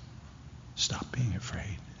 guys, stop being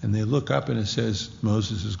afraid. And they look up and it says,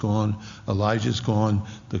 Moses is gone, Elijah's gone,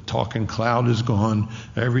 the talking cloud is gone,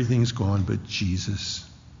 everything's gone but Jesus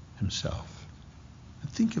himself. And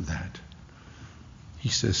think of that. He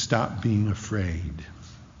says, stop being afraid.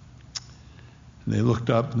 And they looked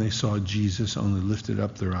up and they saw Jesus, only lifted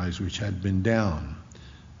up their eyes, which had been down.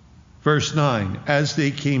 Verse 9, as they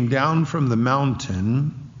came down from the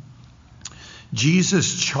mountain,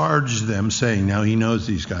 Jesus charged them, saying, now he knows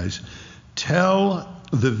these guys, tell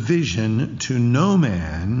the vision to no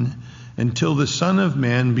man until the Son of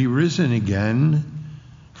Man be risen again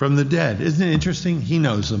from the dead. Isn't it interesting? He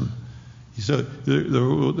knows them. So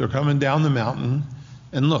they're coming down the mountain,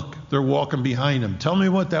 and look, they're walking behind him. Tell me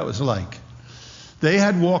what that was like. They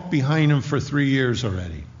had walked behind him for 3 years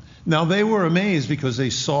already. Now they were amazed because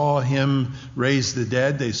they saw him raise the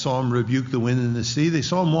dead. They saw him rebuke the wind and the sea. They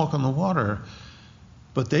saw him walk on the water.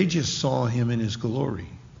 But they just saw him in his glory.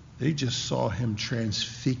 They just saw him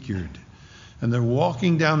transfigured. And they're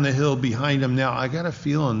walking down the hill behind him now. I got a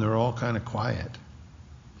feeling they're all kind of quiet.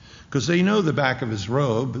 Because they know the back of his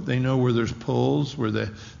robe. They know where there's pulls, where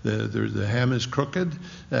the hem is crooked.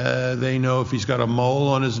 They know if he's got a mole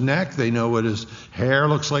on his neck. They know what his hair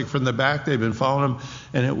looks like from the back. They've been following him.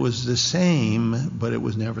 And it was the same, but it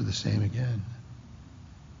was never the same again.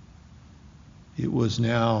 It was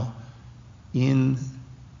now in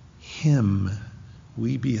him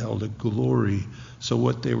we beheld a glory. So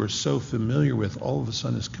what they were so familiar with all of a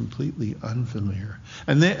sudden is completely unfamiliar.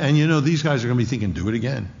 And these guys are going to be thinking, do it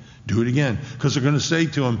again. Do it again. Because they're going to say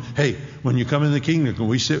to him, hey, when you come in the kingdom, can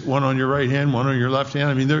we sit one on your right hand, one on your left hand?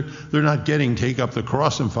 I mean, they're not getting take up the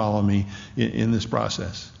cross and follow me in this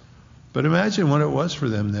process. But imagine what it was for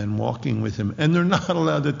them then, walking with him. And they're not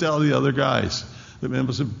allowed to tell the other guys. The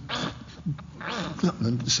man said,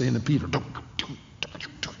 saying to Peter, don't.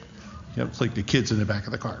 It's like the kids in the back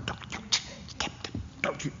of the car.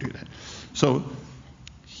 Don't you do that. So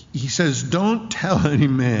he says, don't tell any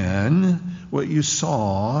man what you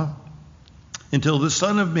saw until the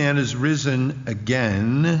Son of Man is risen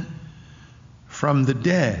again from the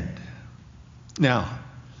dead. Now,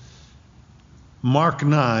 Mark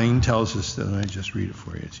 9 tells us that. Let me just read it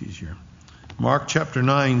for you. It's easier. Mark chapter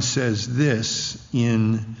 9 says this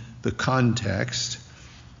in the context.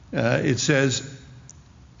 It says,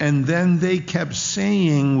 and then they kept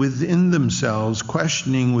saying within themselves,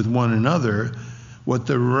 questioning with one another, what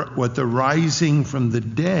the rising from the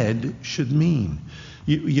dead should mean.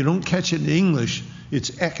 You don't catch it in English. It's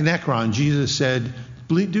eknekron. Jesus said,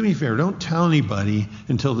 do me a favor, don't tell anybody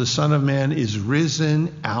until the Son of Man is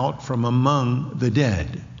risen out from among the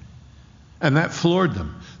dead. And that floored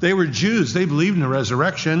them. They were Jews. They believed in the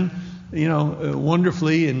resurrection.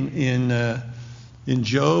 Wonderfully in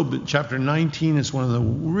Job chapter 19, it's one of the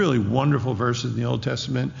really wonderful verses in the Old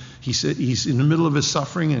Testament. He said he's in the middle of his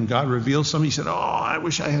suffering and God reveals something. He said, I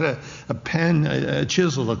wish I had a pen, a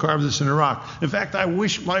chisel to carve this in a rock. In fact, I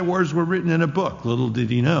wish my words were written in a book. Little did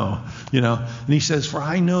he know, And he says, for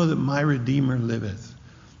I know that my Redeemer liveth.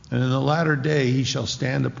 And in the latter day he shall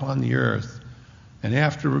stand upon the earth. And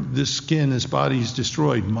after this skin, his body is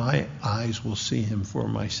destroyed, my eyes will see him for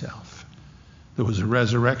myself. There was a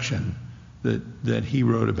resurrection that he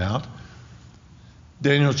wrote about.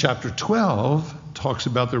 Daniel chapter 12 talks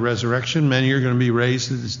about the resurrection. Many are going to be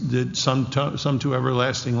raised, some to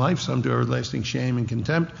everlasting life, some to everlasting shame and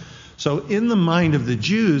contempt. So in the mind of the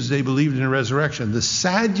Jews, they believed in a resurrection. The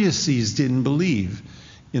Sadducees didn't believe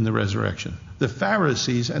in the resurrection. The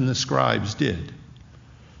Pharisees and the scribes did.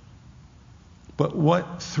 But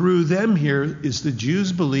what threw them here is the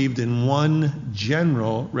Jews believed in one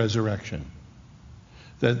general resurrection.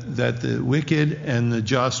 That the wicked and the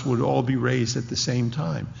just would all be raised at the same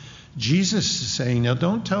time. Jesus is saying, now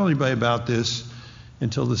don't tell anybody about this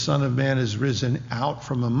until the Son of Man is risen out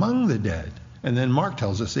from among the dead. And then Mark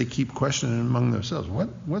tells us they keep questioning among themselves.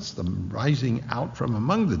 What's the rising out from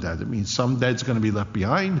among the dead? It means some dead's going to be left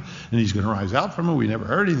behind, and he's going to rise out from it. We never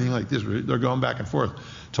heard anything like this. They're going back and forth,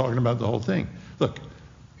 talking about the whole thing. Look,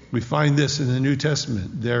 we find this in the New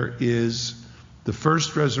Testament. There is the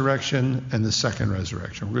first resurrection and the second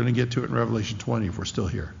resurrection. We're going to get to it in Revelation 20 if we're still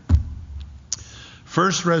here.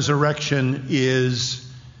 First resurrection is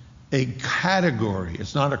a category.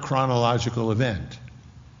 It's not a chronological event.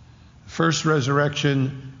 First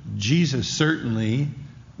resurrection, Jesus certainly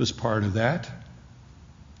was part of that.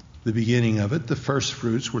 The beginning of it, the first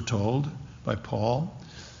fruits, we're told by Paul.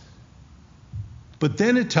 But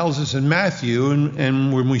then it tells us in Matthew,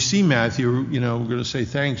 and when we see Matthew, we're going to say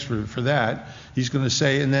thanks for that. He's going to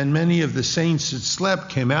say, and then many of the saints that slept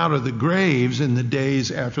came out of the graves in the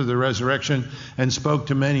days after the resurrection and spoke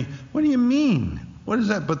to many. What do you mean? What is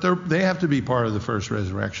that? But they have to be part of the first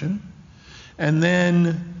resurrection. And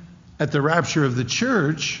then at the rapture of the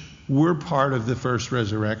church, we're part of the first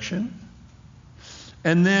resurrection.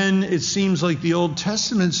 And then it seems like the Old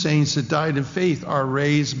Testament saints that died in faith are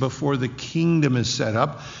raised before the kingdom is set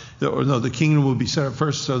up. The kingdom will be set up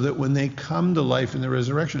first so that when they come to life in the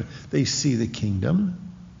resurrection, they see the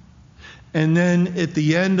kingdom. And then at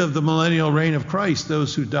the end of the millennial reign of Christ,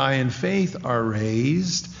 those who die in faith are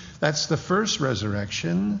raised. That's the first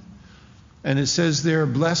resurrection. And it says there,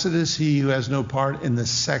 blessed is he who has no part in the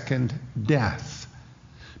second death.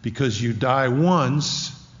 Because you die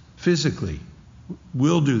once physically.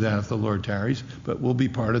 We'll do that if the Lord tarries, but we'll be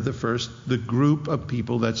part of the group of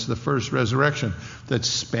people that's the first resurrection that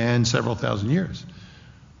spans several thousand years.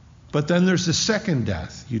 But then there's the second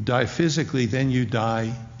death. You die physically, then you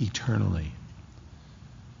die eternally.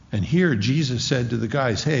 And here Jesus said to the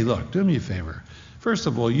guys, hey, look, do me a favor. First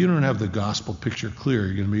of all, you don't have the gospel picture clear.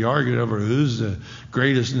 You're going to be arguing over who's the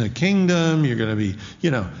greatest in the kingdom. You're going to be,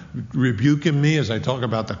 rebuking me as I talk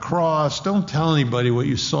about the cross. Don't tell anybody what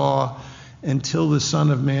you saw until the Son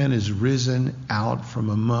of Man is risen out from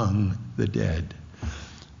among the dead.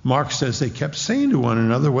 Mark says they kept saying to one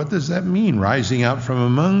another, what does that mean, rising out from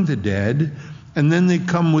among the dead? And then they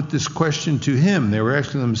come with this question to him. They were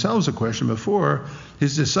asking themselves a question before.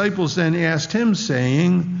 His disciples then asked him,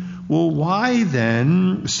 saying, well, why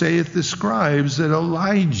then saith the scribes that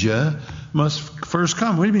Elijah must first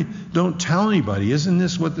come? What do you mean? Don't tell anybody. Isn't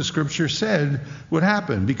this what the scripture said would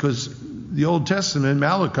happen? Because the Old Testament,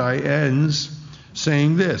 Malachi, ends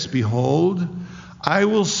saying this, behold, I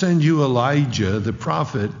will send you Elijah, the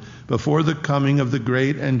prophet, before the coming of the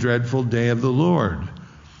great and dreadful day of the Lord.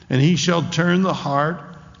 And he shall turn the heart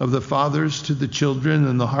of the fathers to the children,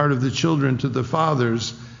 and the heart of the children to the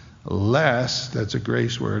fathers, lest, that's a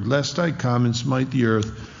grace word, lest I come and smite the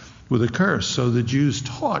earth with a curse. So the Jews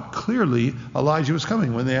taught clearly Elijah was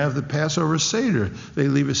coming. When they have the Passover Seder, they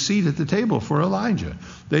leave a seat at the table for Elijah.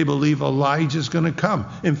 They believe Elijah's going to come.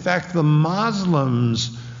 In fact, the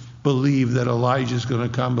Muslims believe that Elijah is going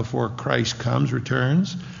to come before Christ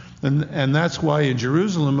returns. And that's why in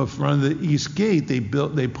Jerusalem, in front of the East Gate, they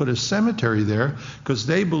put a cemetery there because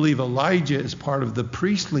they believe Elijah is part of the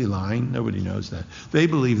priestly line. Nobody knows that. They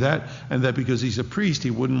believe that, and that because he's a priest,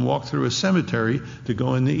 he wouldn't walk through a cemetery to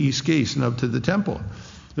go in the East Gate and up to the temple.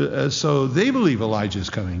 So they believe Elijah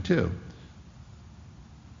is coming too.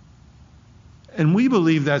 And we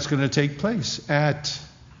believe that's going to take place at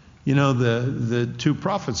the two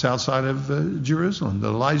prophets outside of Jerusalem, that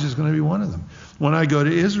Elijah is going to be one of them. When I go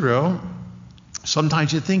to Israel,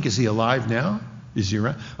 sometimes you think, is he alive now? Is he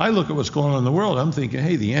around? I look at what's going on in the world, I'm thinking,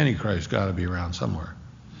 hey, the Antichrist got to be around somewhere.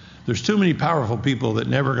 There's too many powerful people that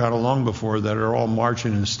never got along before that are all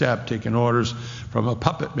marching in step, taking orders from a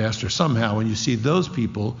puppet master somehow. When you see those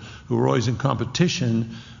people who are always in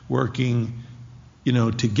competition, working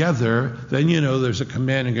together, then there's a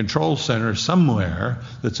command and control center somewhere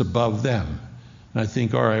that's above them. And I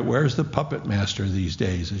think, all right, where's the puppet master these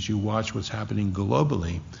days? As you watch what's happening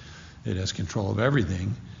globally, it has control of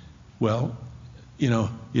everything. Well,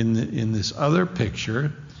 in this other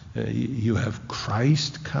picture, you have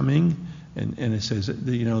Christ coming, and it says that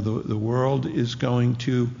the world is going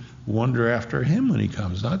to wonder after him when he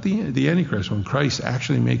comes, not the Antichrist. When Christ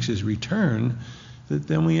actually makes his return, that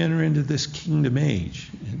then we enter into this kingdom age.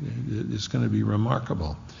 It's going to be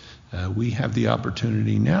remarkable. We have the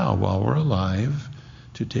opportunity now, while we're alive,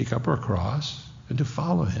 to take up our cross and to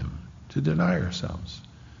follow him, to deny ourselves,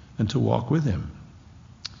 and to walk with him.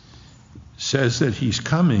 Says that he's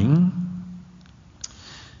coming,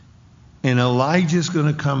 and Elijah's going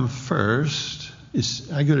to come first.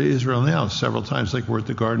 I go to Israel now several times, like we're at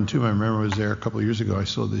the Garden Tomb. I remember I was there a couple of years ago. I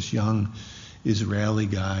saw this young Israeli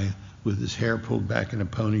guy with his hair pulled back in a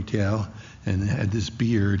ponytail and had this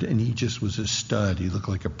beard, and he just was a stud. He looked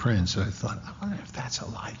like a prince. And I thought, I wonder if that's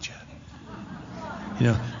Elijah.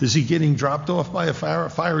 Is he getting dropped off by a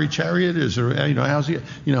fiery chariot? Is there, how's he,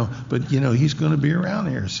 but he's going to be around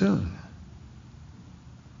here soon.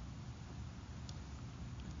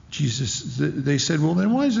 They said, well,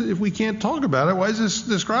 then why is it, if we can't talk about it, why does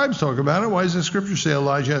the scribes talk about it? Why does the scripture say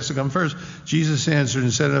Elijah has to come first? Jesus answered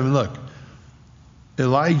and said to them, look,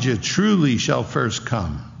 Elijah truly shall first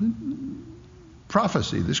come.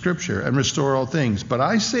 Prophecy, the scripture, and restore all things. But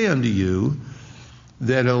I say unto you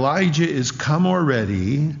that Elijah is come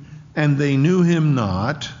already, and they knew him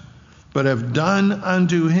not, but have done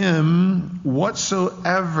unto him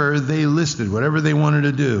whatsoever they listed, whatever they wanted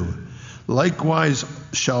to do. Likewise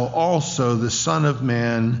shall also the Son of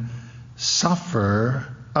Man suffer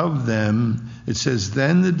of them. It says,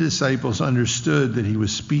 then the disciples understood that he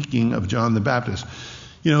was speaking of John the Baptist.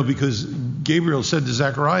 Because Gabriel said to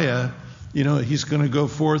Zechariah, he's going to go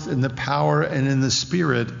forth in the power and in the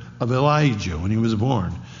spirit of Elijah when he was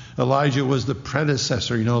born. Elijah was the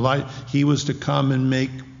predecessor. He was to come and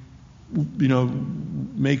make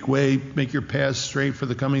your paths straight for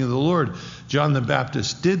the coming of the Lord. John the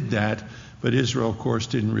Baptist did that, but Israel, of course,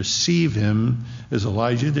 didn't receive him as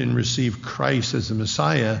Elijah, didn't receive Christ as the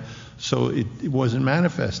Messiah, so it wasn't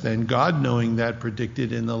manifest. And God, knowing that,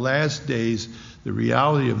 predicted in the last days the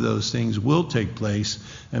reality of those things will take place,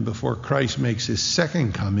 and before Christ makes his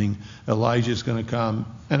second coming, Elijah is going to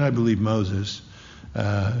come, and I believe Moses,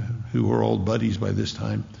 who were old buddies by this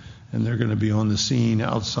time, and they're going to be on the scene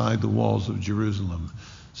outside the walls of Jerusalem.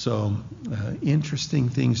 So interesting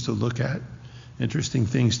things to look at, interesting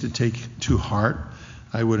things to take to heart.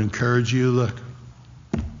 I would encourage you, look,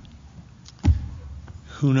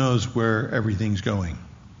 who knows where everything's going?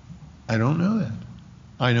 I don't know that.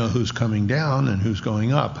 I know who's coming down and who's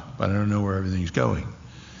going up, but I don't know where everything's going.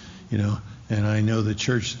 And I know the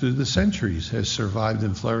church through the centuries has survived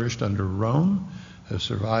and flourished under Rome, has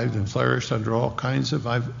survived and flourished under all kinds of,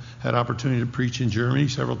 I've had opportunity to preach in Germany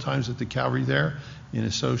several times at the Calvary there in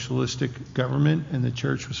a socialistic government, and the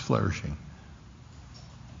church was flourishing.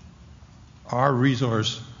 Our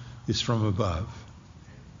resource is from above.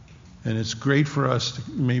 And it's great for us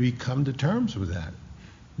to maybe come to terms with that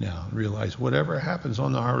now and realize whatever happens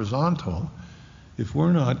on the horizontal, if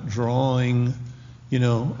we're not drawing,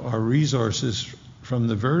 our resources from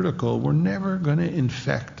the vertical, we're never going to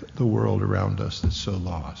infect the world around us that's so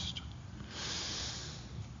lost.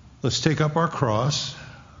 Let's take up our cross,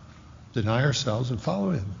 deny ourselves, and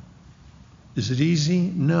follow him. Is it easy?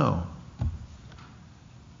 No.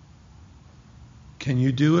 Can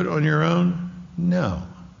you do it on your own? No.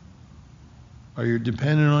 Are you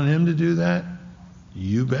dependent on him to do that?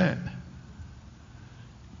 You bet.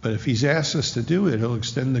 But if he's asked us to do it, he'll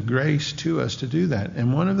extend the grace to us to do that.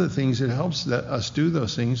 And one of the things that helps us do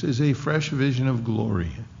those things is a fresh vision of glory.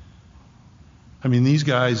 I mean, these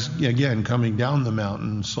guys, again, coming down the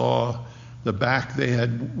mountain, saw the back they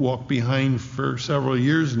had walked behind for several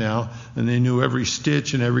years now, and they knew every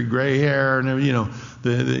stitch and every gray hair, and every,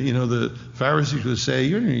 the Pharisees would say,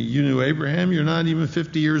 you knew Abraham, you're not even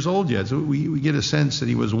 50 years old yet. So we get a sense that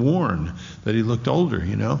he was warned, that he looked older.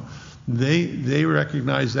 They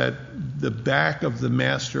recognized that the back of the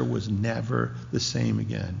master was never the same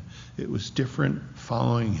again. It was different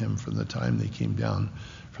following him from the time they came down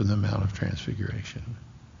from the Mount of Transfiguration.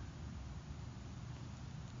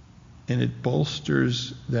 And it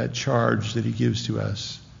bolsters that charge that he gives to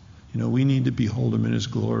us. We need to behold him in his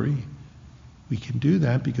glory. We can do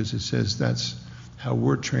that because it says that's how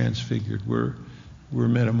we're transfigured. We're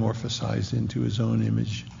metamorphosized into his own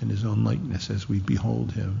image and his own likeness as we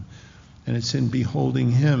behold him. And it's in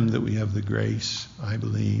beholding him that we have the grace, I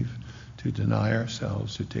believe, to deny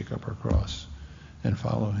ourselves, to take up our cross and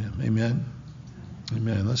follow him. Amen?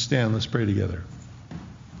 Amen. Let's stand. Let's pray together.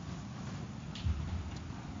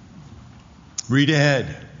 Read ahead.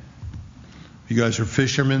 If you guys are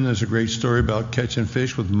fishermen, there's a great story about catching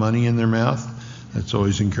fish with money in their mouth. That's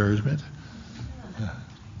always encouragement.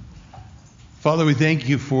 Father, we thank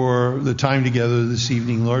you for the time together this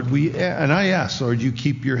evening, Lord. And I ask, Lord, you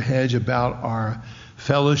keep your hedge about our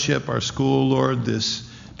fellowship, our school, Lord, this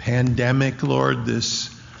pandemic, Lord, this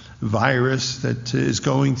virus that is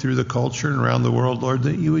going through the culture and around the world, Lord,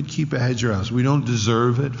 that you would keep a hedge around us. We don't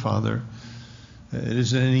deserve it, Father. It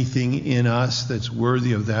isn't anything in us that's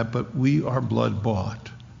worthy of that, but we are blood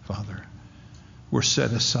bought, Father. We're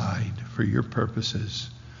set aside for your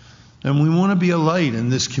purposes. And we want to be a light in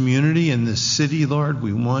this community, in this city, Lord.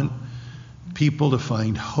 We want people to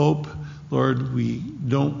find hope. Lord, we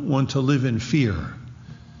don't want to live in fear.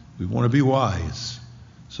 We want to be wise.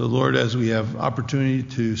 So, Lord, as we have opportunity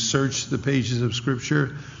to search the pages of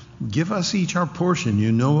Scripture, give us each our portion.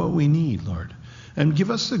 You know what we need, Lord. And give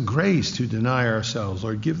us the grace to deny ourselves.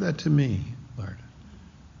 Lord, give that to me, Lord.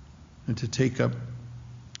 And to take up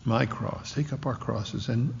my cross, take up our crosses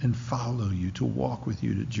and follow you, to walk with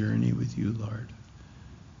you, to journey with you, Lord.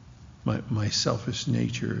 My selfish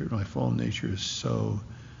nature, my fallen nature is so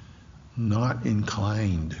not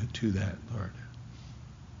inclined to that, Lord.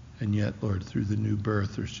 And yet, Lord, through the new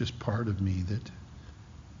birth, there's just part of me that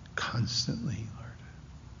constantly, Lord,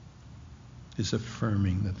 is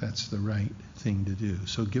affirming that that's the right thing to do.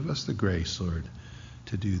 So give us the grace, Lord,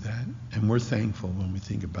 to do that. And we're thankful when we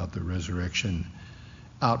think about the resurrection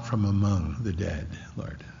out from among the dead,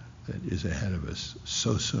 Lord, that is ahead of us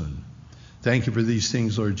so soon. Thank you for these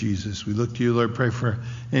things, Lord Jesus. We look to you, Lord. Pray for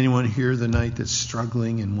anyone here tonight that's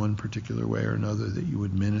struggling in one particular way or another, that you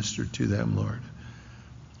would minister to them, Lord.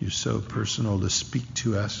 You're so personal to speak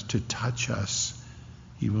to us, to touch us,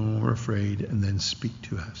 even when we're afraid, and then speak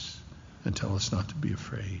to us and tell us not to be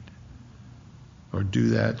afraid. Lord, do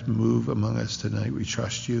that. Move among us tonight. We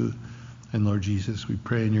trust you. And Lord Jesus, we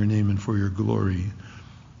pray in your name and for your glory.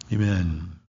 Amen.